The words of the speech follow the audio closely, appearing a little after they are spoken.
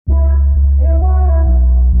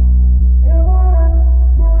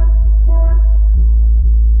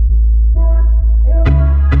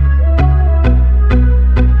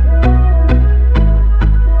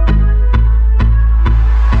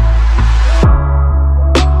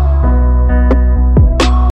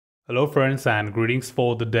Hello friends and greetings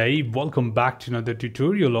for the day. Welcome back to another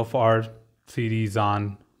tutorial of our series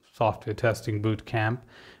on software testing bootcamp,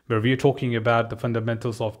 where we are talking about the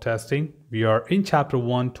fundamentals of testing. We are in chapter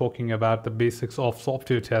 1 talking about the basics of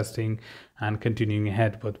software testing and continuing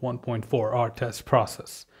ahead with 1.4 our test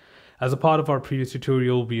process. As a part of our previous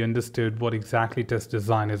tutorial, we understood what exactly test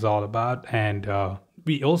design is all about, and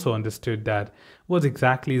we also understood that what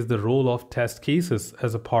exactly is the role of test cases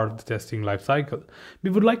as a part of the testing lifecycle. We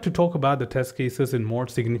would like to talk about the test cases in more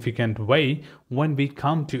significant way when we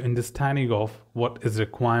come to understanding of what is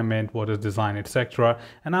requirement, what is design, etc.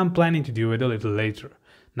 And I'm planning to do it a little later.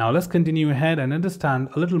 Now let's continue ahead and understand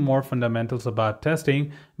a little more fundamentals about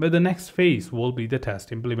testing, where the next phase will be the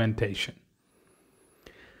test implementation.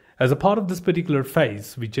 As a part of this particular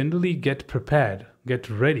phase, we generally get prepared,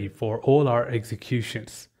 get ready for all our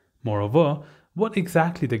executions. Moreover, what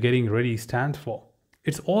exactly the getting ready stands for?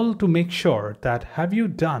 It's all to make sure that have you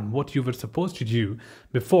done what you were supposed to do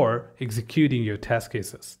before executing your test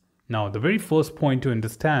cases. Now, the very first point to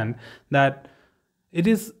understand that it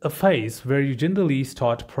is a phase where you generally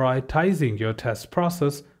start prioritizing your test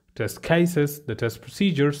process, test cases, the test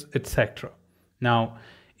procedures, etc. Now,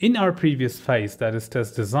 in our previous phase, that is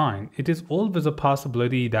test design, it is always a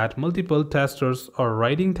possibility that multiple testers are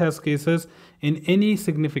writing test cases in any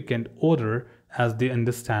significant order as they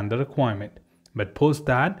understand the requirement. But post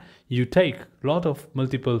that, you take a lot of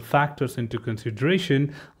multiple factors into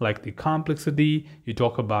consideration, like the complexity, you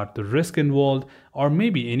talk about the risk involved, or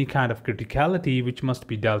maybe any kind of criticality which must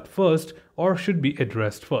be dealt first or should be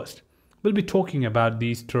addressed first. We'll be talking about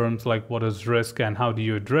these terms like what is risk and how do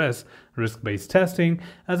you address risk-based testing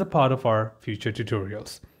as a part of our future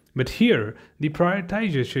tutorials. But here, the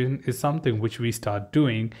prioritization is something which we start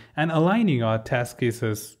doing and aligning our test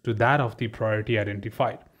cases to that of the priority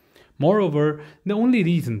identified. Moreover, the only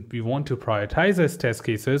reason we want to prioritize as test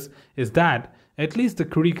cases is that at least the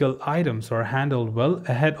critical items are handled well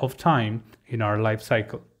ahead of time in our life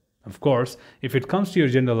cycle. Of course, if it comes to your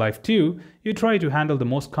general life too, you try to handle the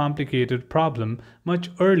most complicated problem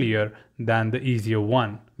much earlier than the easier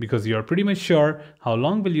one, because you are pretty much sure how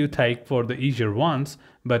long will you take for the easier ones,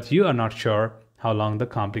 but you are not sure how long the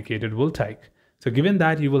complicated will take. So given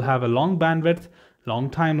that you will have a long bandwidth,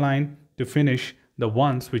 long timeline to finish the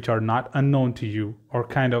ones which are not unknown to you or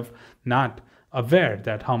kind of not aware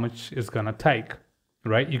that how much is gonna take,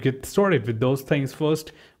 right? You get started with those things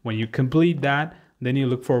first. When you complete that, then you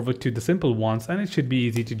look forward to the simple ones and it should be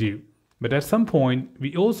easy to do. But at some point,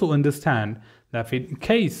 we also understand that in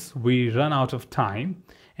case we run out of time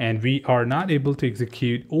and we are not able to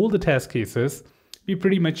execute all the test cases, we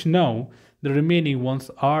pretty much know the remaining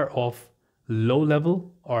ones are of low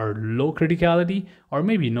level or low criticality or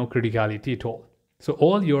maybe no criticality at all. So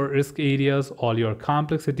all your risk areas, all your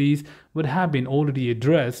complexities would have been already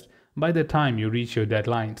addressed by the time you reach your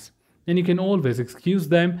deadlines. And you can always excuse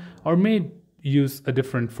them or use a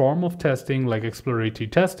different form of testing like exploratory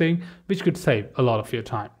testing, which could save a lot of your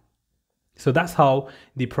time. So that's how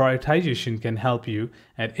the prioritization can help you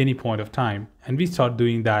at any point of time, and we start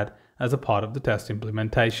doing that as a part of the test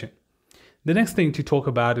implementation. The next thing to talk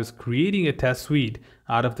about is creating a test suite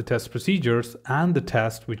out of the test procedures and the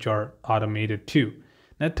tests which are automated too.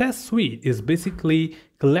 Now, test suite is basically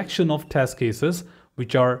collection of test cases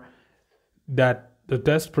which are the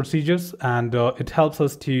test procedures, and it helps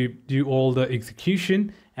us to do all the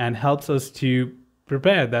execution and helps us to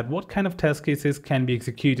prepare that what kind of test cases can be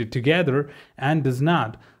executed together and does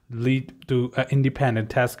not lead to an independent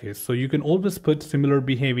test case. So you can always put similar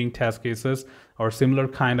behaving test cases or similar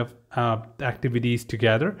kind of activities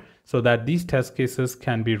together so that these test cases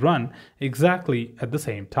can be run exactly at the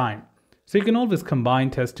same time. So you can always combine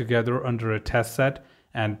tests together under a test set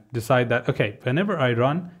and decide that, okay, whenever I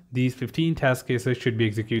run, these 15 test cases should be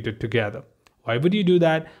executed together. Why would you do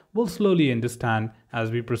that? We'll slowly understand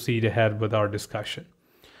as we proceed ahead with our discussion.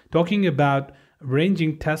 Talking about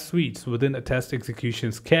arranging test suites within a test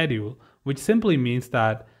execution schedule, which simply means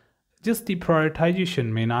that just the prioritization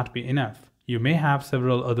may not be enough. You may have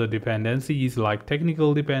several other dependencies like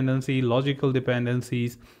technical dependency, logical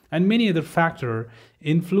dependencies, and many other factors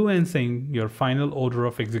influencing your final order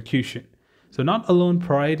of execution. So not alone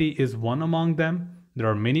priority is one among them. There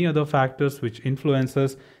are many other factors which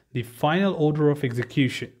influences the final order of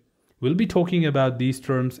execution. We'll be talking about these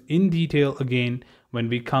terms in detail again when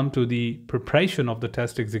we come to the preparation of the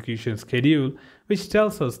test execution schedule, which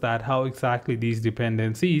tells us that how exactly these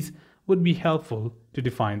dependencies would be helpful to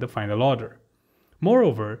define the final order.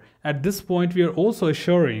 Moreover, at this point, we are also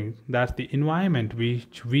assuring that the environment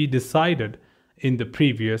which we decided in the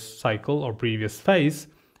previous cycle or previous phase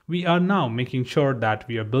we are now making sure that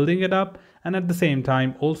we are building it up and at the same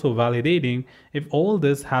time also validating if all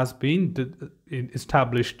this has been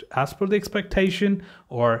established as per the expectation,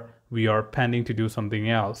 or we are pending to do something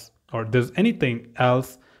else, or there's anything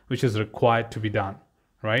else which is required to be done,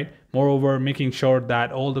 right? Moreover, making sure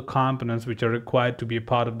that all the components which are required to be a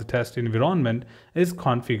part of the test environment is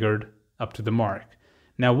configured up to the mark.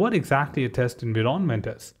 Now, what exactly a test environment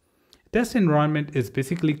is? Test environment is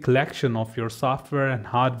basically collection of your software and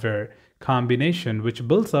hardware combination which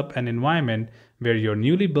builds up an environment where your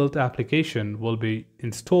newly built application will be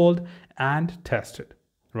installed and tested,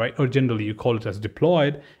 right? Or generally you call it as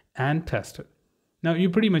deployed and tested. Now you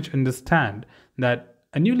pretty much understand that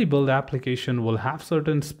a newly built application will have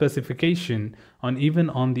certain specification on even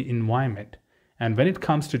on the environment. And when it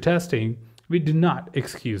comes to testing, we do not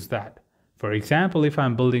excuse that. For example, if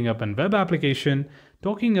I'm building up a web application,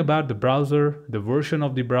 talking about the browser, the version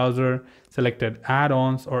of the browser, selected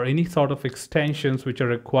add-ons or any sort of extensions which are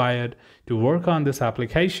required to work on this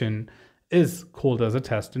application is called as a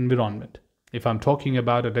test environment. If I'm talking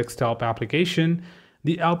about a desktop application,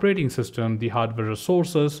 the operating system, the hardware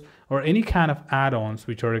resources, or any kind of add-ons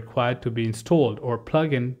which are required to be installed or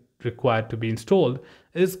plugin required to be installed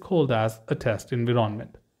is called as a test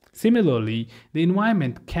environment. Similarly, the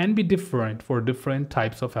environment can be different for different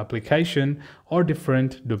types of application or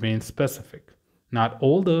different domain specific. Not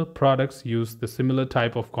all the products use the similar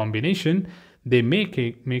type of combination. They make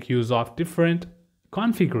use of different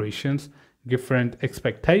configurations, different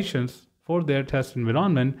expectations for their test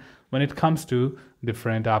environment when it comes to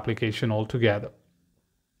different application altogether.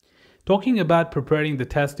 Talking about preparing the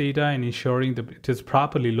test data and ensuring that it is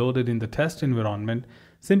properly loaded in the test environment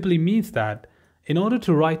simply means that in order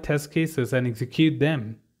to write test cases and execute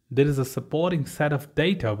them, there is a supporting set of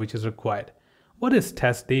data which is required. What is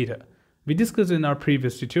test data? We discussed in our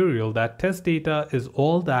previous tutorial that test data is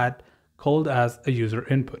all that called as a user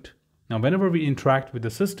input. Now, whenever we interact with the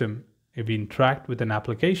system, if we interact with an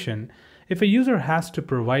application, if a user has to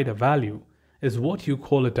provide a value, is what you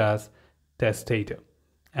call it as test data.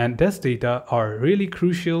 And test data are really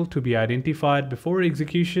crucial to be identified before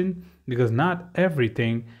execution because not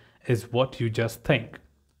everything is what you just think.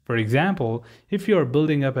 For example, if you are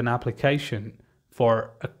building up an application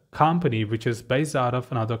for a company which is based out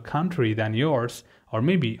of another country than yours, or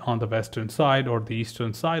maybe on the western side or the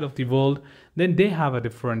eastern side of the world, then they have a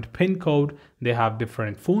different PIN code, they have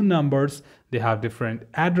different phone numbers, they have different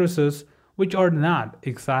addresses, which are not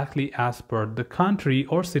exactly as per the country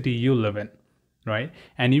or city you live in, right?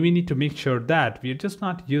 And you need to make sure that we are just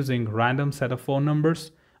not using random set of phone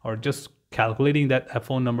numbers or just calculating that a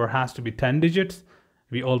phone number has to be 10 digits.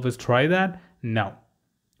 We always try that. No,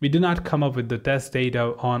 we do not come up with the test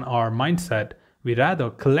data on our mindset. We rather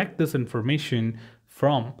collect this information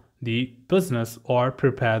from the business or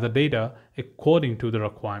prepare the data according to the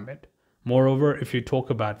requirement. Moreover, if you talk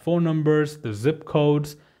about phone numbers, the zip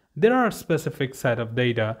codes, there are a specific set of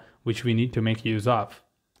data which we need to make use of.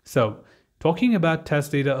 So talking about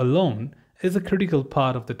test data alone is a critical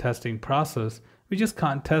part of the testing process. We just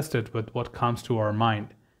can't test it with what comes to our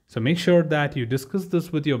mind. So make sure that you discuss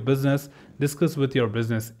this with your business, discuss with your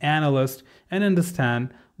business analyst, and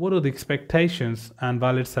understand what are the expectations and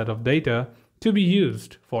valid set of data to be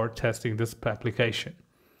used for testing this application.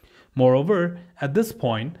 Moreover, at this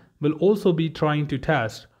point, we'll also be trying to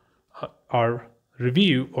test or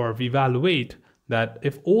review or evaluate that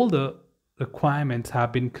if all the requirements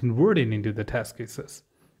have been converted into the test cases.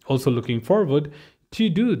 Also looking forward to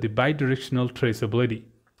do the bidirectional traceability,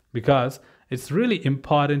 because it's really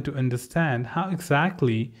important to understand how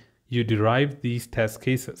exactly you derive these test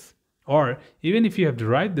cases. Or even if you have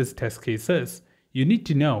derived these test cases, you need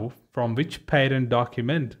to know from which parent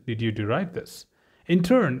document did you derive this. In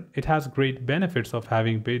turn, it has great benefits of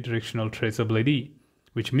having bidirectional traceability,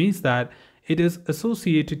 which means that it is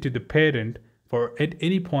associated to the parent for at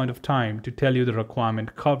any point of time to tell you the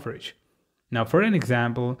requirement coverage. Now, for an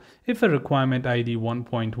example, if a requirement ID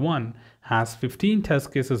 1.1 has 15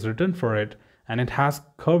 test cases written for it and it has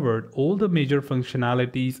covered all the major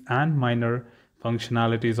functionalities and minor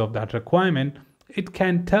functionalities of that requirement, it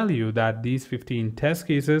can tell you that these 15 test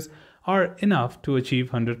cases are enough to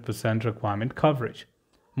achieve 100% requirement coverage.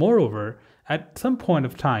 Moreover, at some point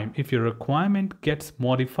of time, if your requirement gets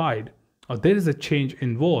modified or there is a change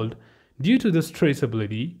involved, due to this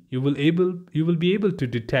traceability, you will be able to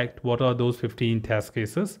detect what are those 15 test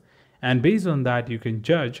cases, and based on that you can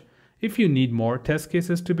judge if you need more test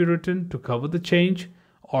cases to be written to cover the change,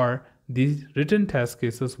 or these written test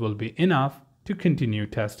cases will be enough to continue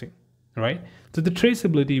testing, right? So the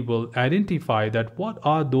traceability will identify that what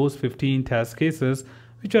are those 15 test cases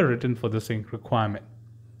which are written for the sync requirement.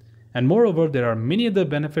 And moreover, there are many other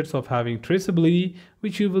benefits of having traceability,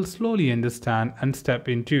 which you will slowly understand and step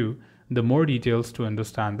into the more details to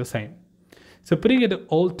understand the same. So putting it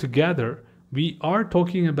all together, we are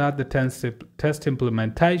talking about the test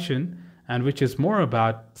implementation, and which is more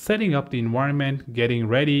about setting up the environment, getting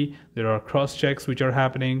ready. There are cross checks which are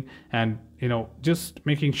happening, and just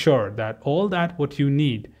making sure that all that what you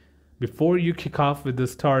need before you kick off with the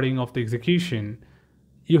starting of the execution,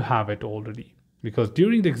 you have it already. Because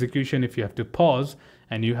during the execution, if you have to pause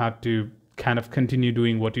and you have to kind of continue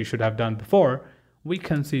doing what you should have done before, we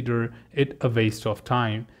consider it a waste of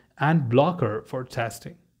time and blocker for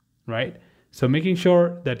testing, right? So making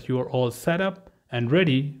sure that you are all set up and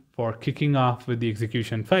ready for kicking off with the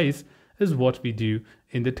execution phase is what we do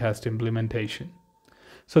in the test implementation.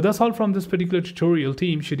 So that's all from this particular tutorial,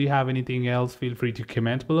 team. Should you have anything else, feel free to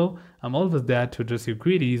comment below. I'm always there to address your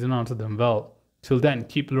queries and answer them well. Till then,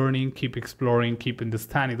 keep learning, keep exploring, keep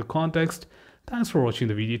understanding the context. Thanks for watching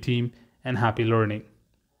the video, team, and happy learning.